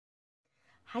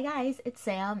Hi guys, it's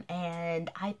Sam, and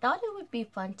I thought it would be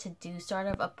fun to do sort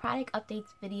of a product updates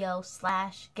video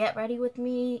slash get ready with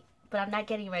me, but I'm not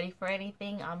getting ready for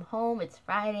anything. I'm home, it's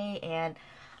Friday, and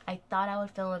I thought I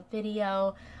would film a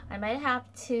video. I might have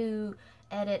to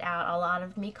edit out a lot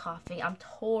of me coughing. I'm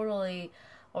totally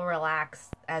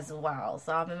relaxed as well.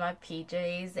 So I'm in my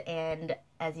PJs, and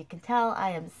as you can tell, I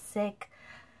am sick.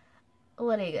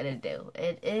 What are you gonna do?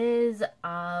 It is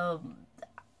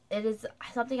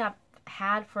something I've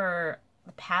had for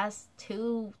the past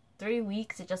 2-3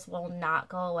 weeks. It just will not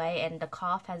go away, and the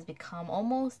cough has become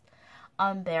almost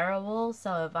unbearable.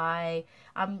 So if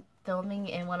I'm filming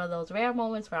in one of those rare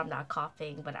moments where I'm not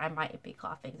coughing, but I might be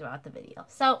coughing throughout the video.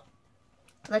 So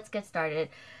let's get started.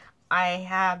 I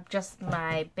have just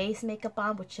my base makeup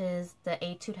on, which is the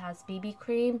Etude House BB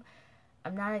cream.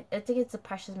 I think it's the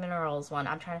Precious Minerals one.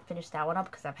 I'm trying to finish that one up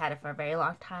because I've had it for a very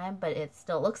long time, but it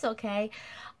still looks okay.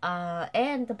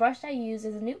 And the brush I use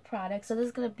is a new product, so this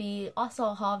is going to be also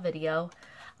a haul video.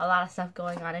 A lot of stuff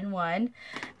going on in one.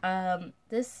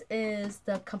 This is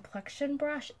the complexion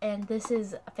brush, and this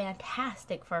is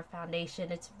fantastic for a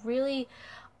foundation. It's really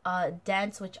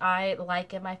dense, which I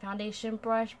like in my foundation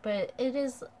brush, but it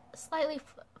is slightly...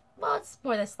 well, it's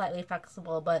more than slightly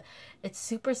flexible, but it's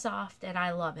super soft and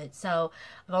I love it. So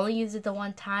I've only used it the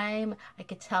one time. I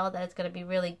could tell that it's going to be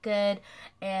really good,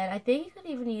 and I think you could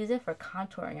even use it for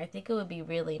contouring. I think it would be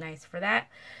really nice for that.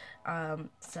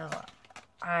 So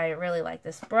I really like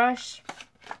this brush.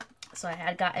 So I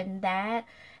had gotten that,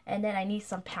 and then I need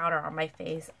some powder on my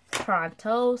face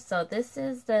pronto. So this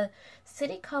is the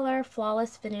City Color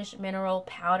Flawless Finish Mineral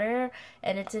Powder,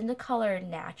 and it's in the color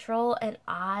Natural, and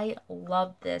I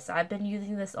love this. I've been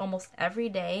using this almost every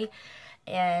day,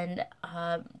 and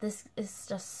this is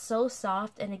just so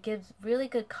soft, and it gives really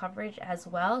good coverage as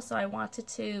well. So I wanted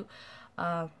to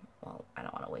well, I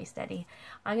don't want to waste any.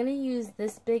 I'm going to use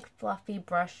this big fluffy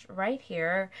brush right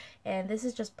here, and this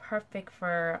is just perfect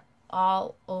for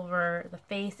all over the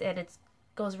face, and it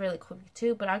goes really quickly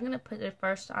too. But I'm going to put it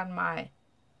first on my...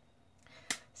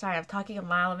 Sorry, I'm talking a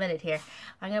mile a minute here.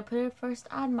 I'm going to put it first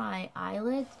on my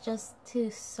eyelids just to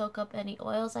soak up any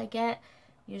oils I get.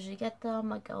 Usually get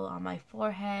them. I go on my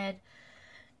forehead,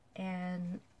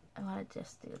 and I want to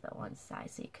just do the one side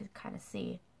so you can kind of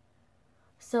see.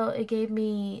 So it gave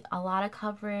me a lot of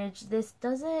coverage. This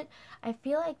doesn't... I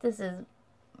feel like this is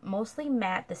mostly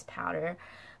matte, this powder,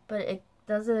 but it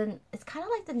doesn't... It's kind of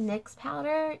like the NYX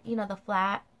powder, you know, the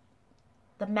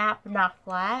matte but not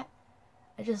flat.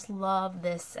 I just love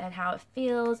this and how it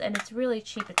feels, and it's really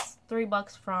cheap. It's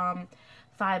 $3 from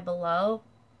Five Below,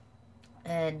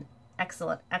 and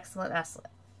excellent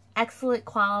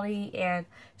quality, and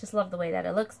just love the way that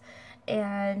it looks.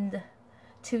 And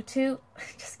Tutu,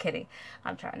 just kidding.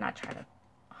 I'm not trying to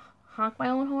honk my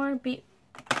own horn,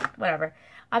 whatever.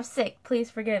 I'm sick, please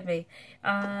forgive me.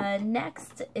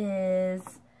 Next is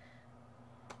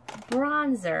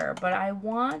bronzer, but I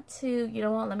want to, you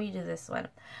know what, let me do this one.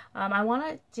 I want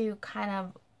to do kind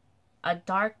of a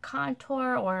dark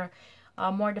contour, or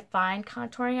a more defined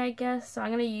contouring, I guess. So I'm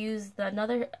going to use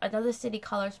another City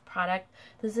Colors product.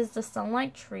 This is the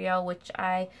Sunlight Trio, which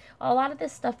a lot of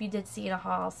this stuff you did see in a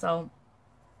haul. So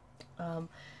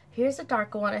here's a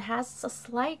darker one. It has a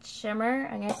slight shimmer.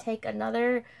 I'm going to take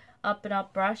another Up and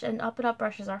Up brush, and Up and Up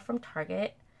brushes are from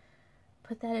Target.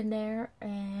 Put that in there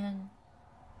and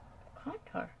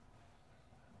contour.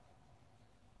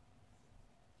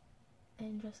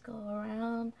 And just go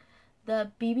around.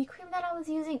 The BB cream that I was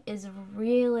using is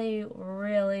really,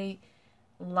 really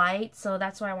light, so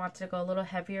that's why I wanted to go a little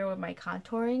heavier with my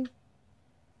contouring.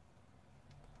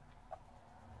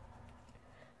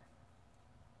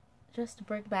 Just to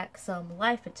bring back some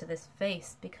life into this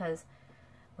face, because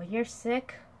when you're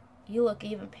sick, you look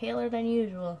even paler than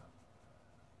usual.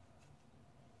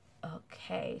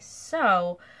 Okay,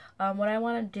 so what I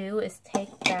want to do is take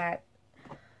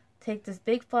this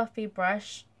big fluffy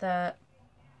brush, the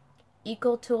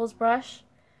Eco Tools brush,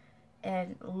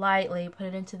 and lightly put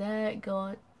it into that.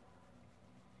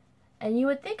 And you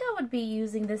would think I would be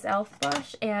using this e.l.f.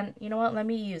 brush, and you know what? Let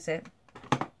me use it.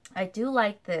 I do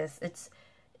like this. It's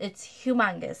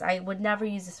humongous. I would never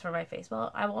use this for my face.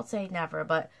 Well, I won't say never,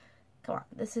 but come on.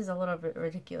 This is a little bit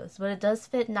ridiculous. But it does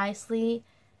fit nicely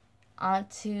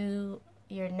onto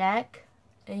your neck,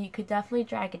 and you could definitely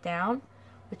drag it down,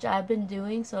 which I've been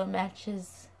doing so it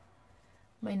matches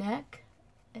my neck,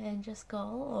 and just go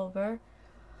all over.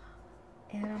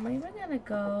 And I'm even gonna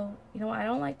go, you know what, I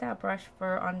don't like that brush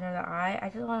for under the eye. I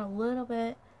just want a little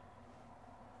bit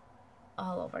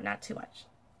all over, not too much.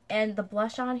 And the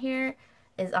blush on here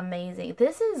is amazing.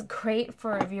 This is great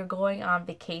for if you're going on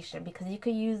vacation because you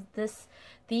could use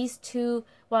these two,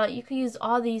 well, you could use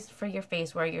all these for your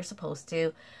face where you're supposed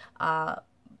to.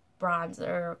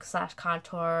 Bronzer /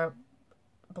 contour,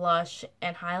 blush,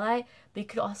 and highlight. But you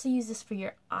could also use this for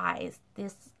your eyes.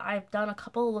 I've done a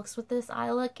couple of looks with this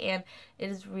eye look and it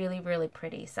is really, really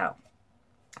pretty. So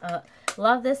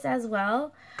love this as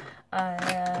well.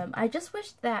 I just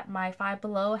wish that my Five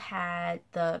Below had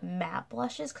the matte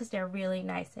blushes because they're really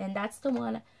nice. And that's the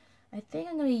one, I think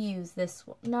I'm going to use this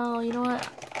one. No, you know what?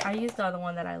 I used the other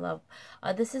one that I love.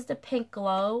 This is the Pink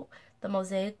Glow, the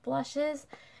Mosaic blushes.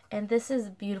 And this is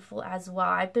beautiful as well.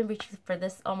 I've been reaching for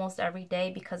this almost every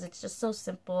day because it's just so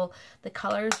simple. The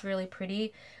color is really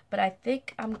pretty. But I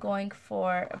think I'm going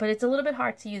for, but it's a little bit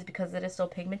hard to use because it is so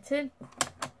pigmented.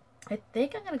 I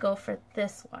think I'm going to go for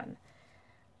this one.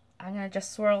 I'm going to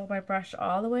just swirl my brush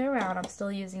all the way around. I'm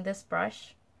still using this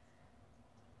brush.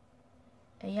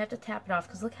 And you have to tap it off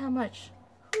because look how much.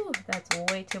 Whew, that's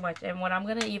way too much. And what I'm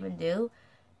going to even do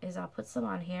is I'll put some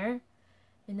on here.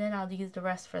 And then I'll use the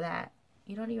rest for that.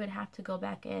 You don't even have to go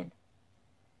back in.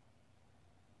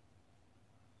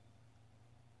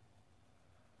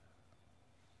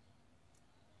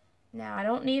 Now, I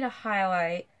don't need a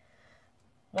highlight.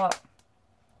 Well,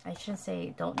 I shouldn't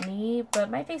say don't need, but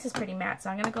my face is pretty matte,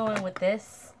 so I'm going to go in with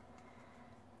this.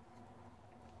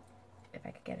 If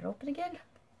I could get it open again.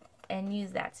 And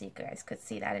use that so you guys could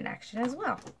see that in action as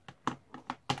well.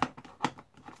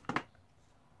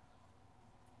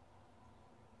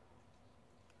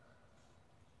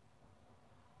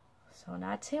 So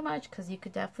not too much because you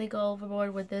could definitely go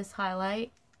overboard with this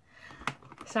highlight.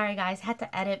 Sorry guys, had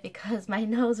to edit because my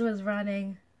nose was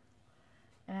running.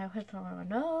 And I put it on my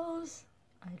nose,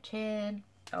 my chin.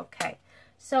 Okay,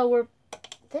 so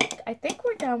I think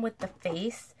we're done with the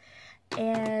face.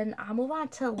 And I'll move on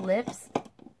to lips.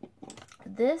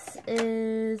 This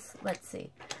is, let's see.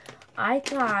 I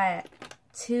got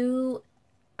two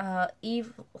Yves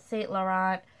Saint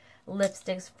Laurent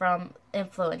lipsticks from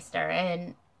Influencer.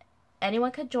 And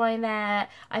anyone could join that.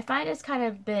 I find it's kind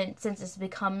of been, since it's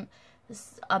become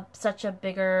such a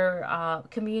bigger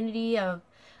community of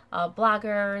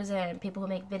bloggers and people who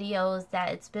make videos,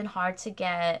 that it's been hard to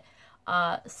get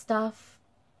stuff,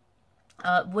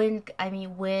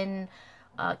 win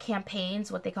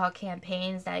campaigns, what they call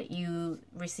campaigns, that you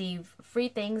receive free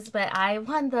things. But I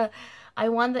won the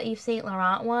Yves Saint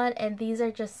Laurent one, and these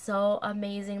are just so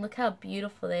amazing. Look how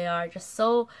beautiful they are. Just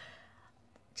so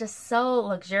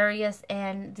luxurious,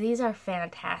 and these are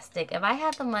fantastic. If I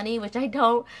had the money, which I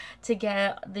don't, to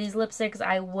get these lipsticks,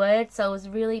 I would. So it was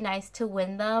really nice to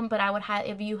win them. But I would have,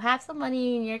 if you have some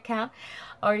money in your account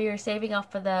or you're saving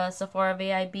up for the Sephora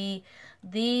VIB,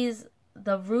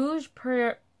 the Rouge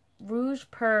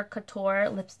Per Couture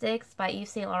lipsticks by Yves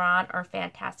Saint Laurent are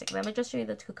fantastic. Let me just show you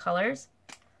the two colors.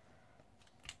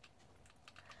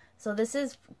 So this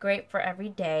is great for every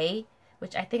day,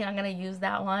 which I think I'm going to use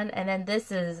that one. And then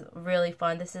this is really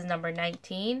fun. This is number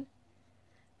 19.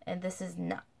 And this is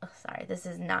not, oh, sorry, this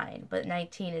is 9. But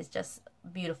 19 is just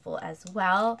beautiful as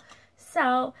well.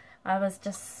 So I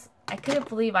couldn't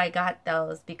believe I got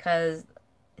those because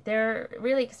they're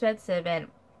really expensive. And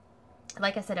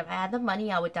like I said, if I had the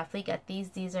money, I would definitely get these.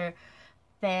 These are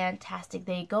fantastic.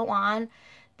 They go on.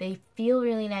 They feel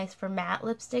really nice for matte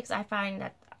lipsticks. I find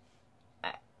that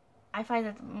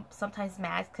sometimes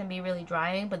mattes can be really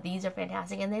drying, but these are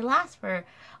fantastic, and they last for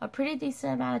a pretty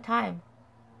decent amount of time.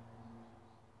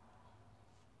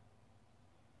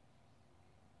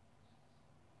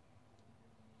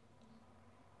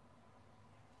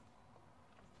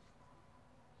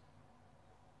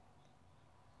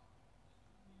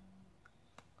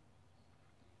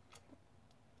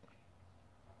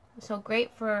 So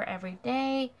great for every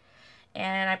day,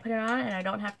 and I put it on and I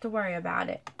don't have to worry about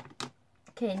it.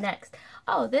 Okay, next.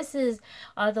 Oh, this is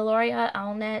the L'Oreal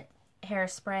Alnet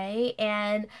hairspray,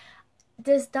 and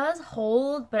this does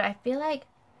hold, but I feel like,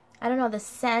 I don't know, the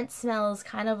scent smells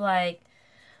kind of like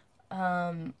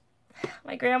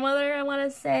my grandmother, I want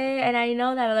to say, and I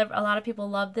know that a lot of people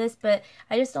love this, but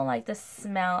I just don't like the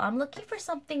smell. I'm looking for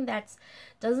something that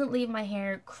doesn't leave my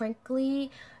hair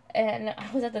crinkly. And I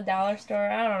was at the dollar store.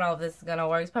 I don't know if this is going to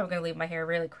work. It's probably going to leave my hair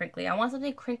really crinkly. I want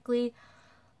something crinkly.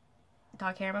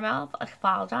 Dog hair in my mouth. I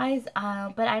apologize.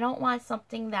 But I don't want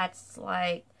something that's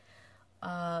like,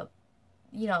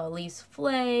 you know, leaves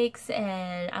flakes.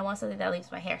 And I want something that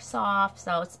leaves my hair soft.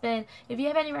 So it's been, if you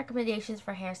have any recommendations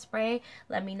for hairspray,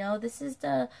 let me know. This is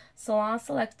the Salon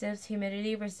Selectives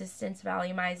Humidity Resistance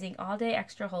Volumizing All Day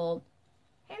Extra Hold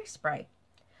Hairspray.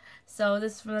 So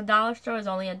this from the dollar store is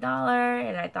only $1,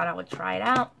 and I thought I would try it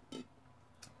out.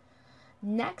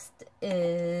 Next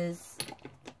is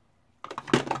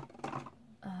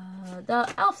the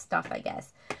e.l.f. stuff, I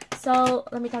guess. So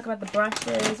let me talk about the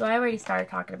brushes. Well, I already started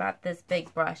talking about this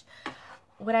big brush.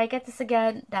 Would I get this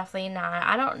again? Definitely not.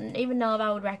 I don't even know if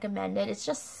I would recommend it. It's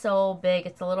just so big.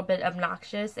 It's a little bit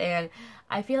obnoxious, and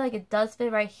I feel like it does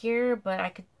fit right here, but I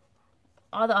could,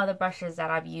 all the other brushes that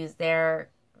I've used, they're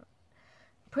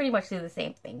pretty much do the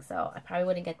same thing, so I probably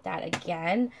wouldn't get that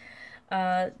again.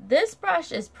 This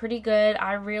brush is pretty good.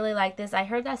 I really like this. I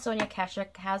heard that Sonia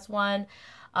Kashuk has one,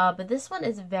 but this one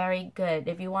is very good.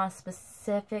 If you want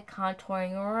specific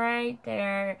contouring right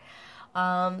there,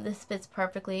 this fits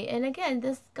perfectly. And again,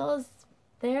 this goes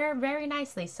there very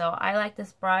nicely, so I like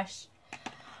this brush.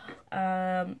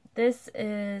 This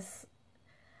is,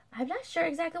 I'm not sure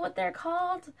exactly what they're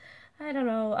called. I don't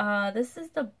know.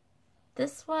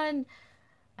 This one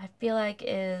I feel like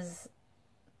is,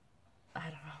 I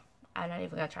don't know. I'm not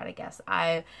even gonna try to guess.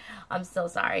 I'm so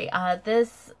sorry.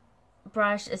 This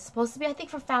brush is supposed to be, I think,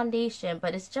 for foundation,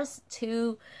 but it's just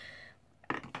too,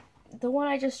 the one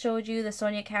I just showed you, the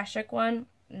Sonia Kashuk one,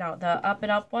 no, the Up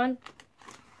and Up one.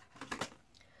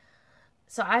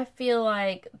 So I feel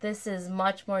like this is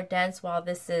much more dense, while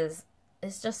this is,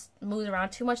 it's just moves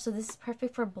around too much. So this is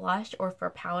perfect for blush or for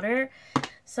powder.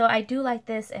 So I do like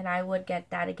this, and I would get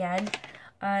that again.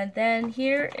 Then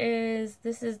here is,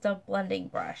 this is the blending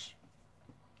brush.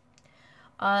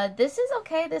 This is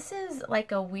okay. This is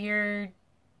like a weird,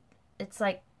 it's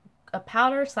like a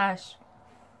powder slash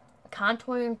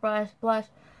contouring brush,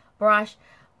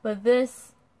 but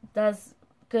this does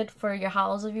good for your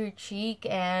hollows of your cheek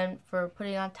and for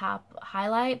putting on top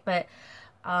highlight. But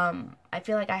I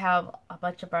feel like I have a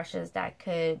bunch of brushes that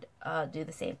could do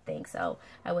the same thing, so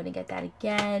I wouldn't get that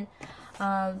again.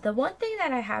 The one thing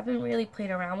that I haven't really played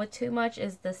around with too much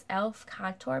is this e.l.f.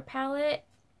 contour palette.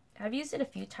 I've used it a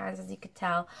few times, as you could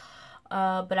tell,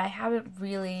 but I haven't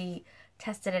really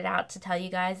tested it out to tell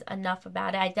you guys enough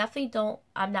about it. I definitely don't,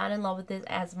 I'm not in love with this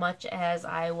as much as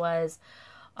I was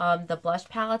the blush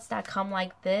palettes that come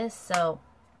like this. So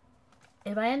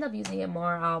if I end up using it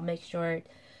more, I'll make sure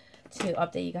to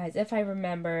update you guys if I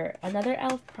remember. Another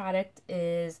e.l.f. product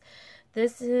is,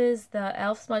 this is the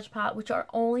e.l.f. Smudge Pot, which are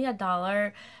only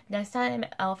 $1. Next time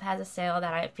e.l.f. has a sale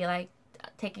that I feel like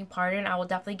taking part in, I will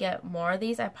definitely get more of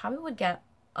these. I probably would get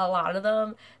a lot of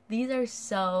them. These are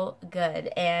so good,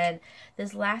 and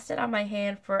this lasted on my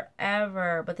hand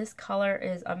forever, but this color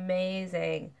is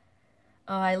amazing.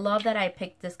 Oh, I love that I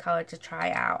picked this color to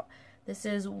try out. This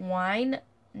is Why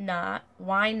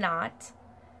Not.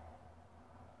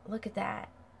 Look at that.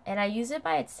 And I use it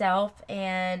by itself,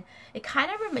 and it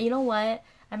kind of, you know what?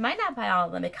 I might not buy all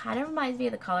of them. It kind of reminds me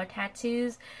of the color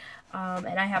tattoos,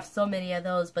 and I have so many of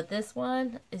those, but this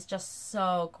one is just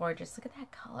so gorgeous. Look at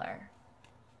that color.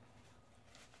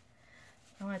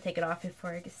 I want to take it off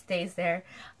before it stays there.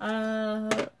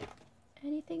 Anything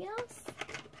else?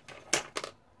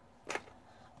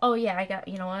 Oh yeah, I got,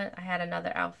 you know what? I had another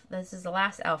e.l.f. This is the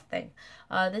last e.l.f. thing.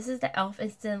 This is the e.l.f.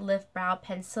 Instant Lift Brow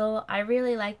Pencil. I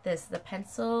really like this. The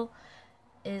pencil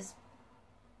is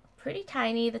pretty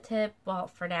tiny, the tip, well,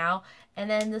 for now. And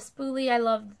then the spoolie, I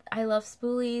love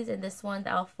spoolies, and this one, the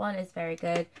e.l.f. one, is very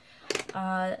good.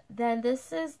 Then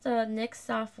this is the NYX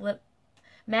Soft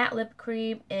Matte Lip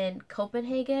Cream in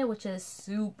Copenhagen, which is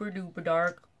super duper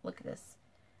dark. Look at this.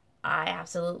 I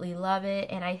absolutely love it,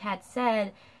 and I had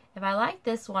said, if I like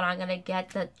this one, I'm going to get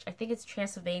the, I think it's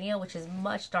Transylvania, which is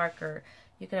much darker.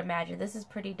 You can imagine. This is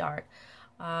pretty dark.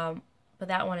 But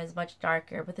that one is much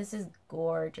darker. But this is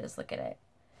gorgeous. Look at it.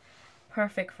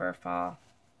 Perfect for fall.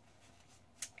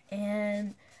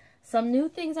 And some new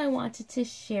things I wanted to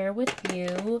share with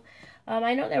you.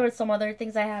 I know there were some other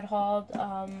things I had hauled,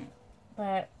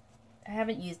 but I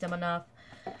haven't used them enough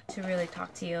to really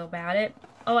talk to you about it.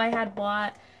 Oh, I had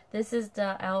bought, this is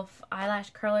the e.l.f. eyelash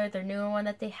curler, their newer one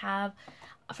that they have.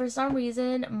 For some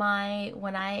reason,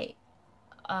 when I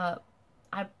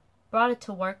brought it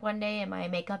to work one day in my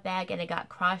makeup bag, and it got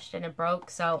crushed and it broke.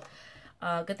 So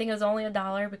good thing it was only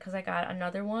 $1 because I got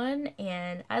another one,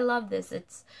 and I love this.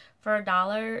 It's for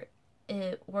 $1.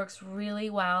 It works really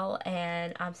well,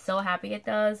 and I'm so happy it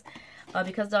does,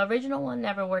 because the original one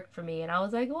never worked for me, and I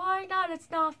was like, why not?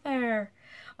 It's not fair.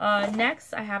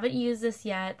 Next, I haven't used this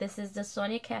yet. This is the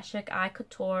Sonia Kashuk Eye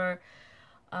Couture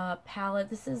palette.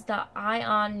 This is the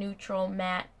Ion Neutral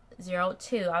Matte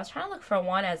 02. I was trying to look for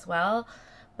one as well,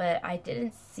 but I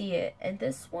didn't see it. And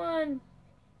this one,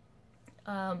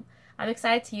 I'm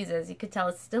excited to use it. As you can tell,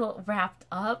 it's still wrapped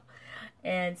up,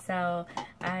 and so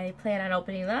I plan on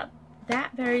opening up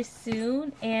that very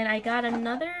soon. And I got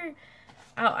another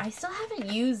Oh, I still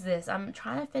haven't used this. I'm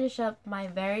trying to finish up my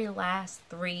very last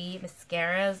 3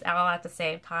 mascaras all at the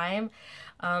same time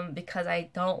because I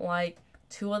don't like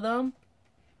 2 of them.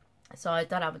 So I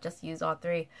thought I would just use all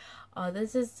 3.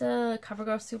 This is the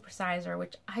CoverGirl Supersizer,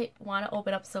 which I want to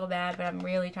open up so bad, but I'm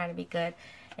really trying to be good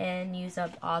and use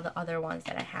up all the other ones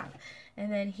that I have.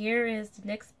 And then here is the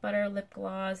NYX Butter Lip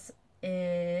Gloss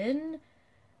in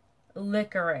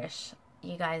Licorice.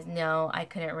 You guys know I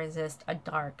couldn't resist a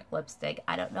dark lipstick.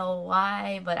 I don't know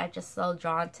why, but I'm just so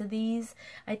drawn to these.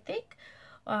 I think,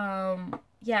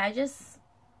 yeah,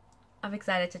 I'm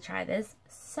excited to try this.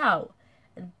 So,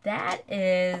 that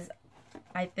is,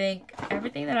 I think,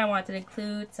 everything that I wanted to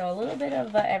include. So, a little bit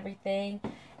of everything.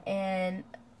 And,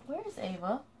 where's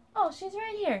Ava? Oh, she's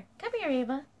right here. Come here,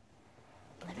 Ava.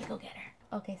 Let me go get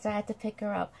her. Okay, so I had to pick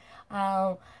her up.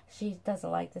 She doesn't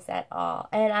like this at all.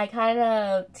 And I kind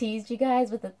of teased you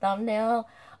guys with the thumbnail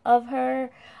of her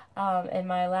in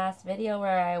my last video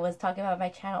where I was talking about my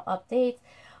channel updates.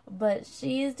 But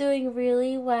she's doing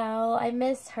really well. I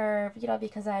miss her, you know,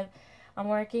 because I'm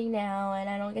working now and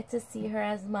I don't get to see her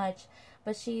as much.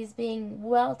 But she's being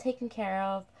well taken care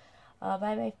of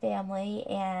by my family.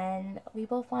 And we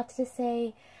both wanted to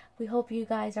say we hope you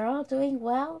guys are all doing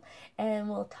well. And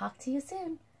we'll talk to you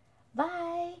soon.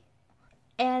 Bye!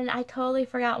 And I totally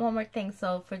forgot one more thing.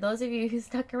 So for those of you who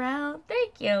stuck around,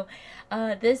 thank you.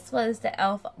 This was the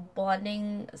e.l.f.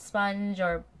 blending sponge,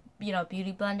 or, you know,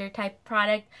 beauty blender type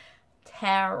product.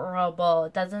 Terrible.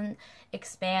 It doesn't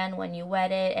expand when you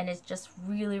wet it, and it's just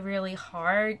really, really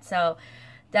hard. So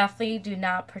definitely do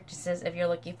not purchase this if you're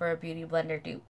looking for a beauty blender dupe.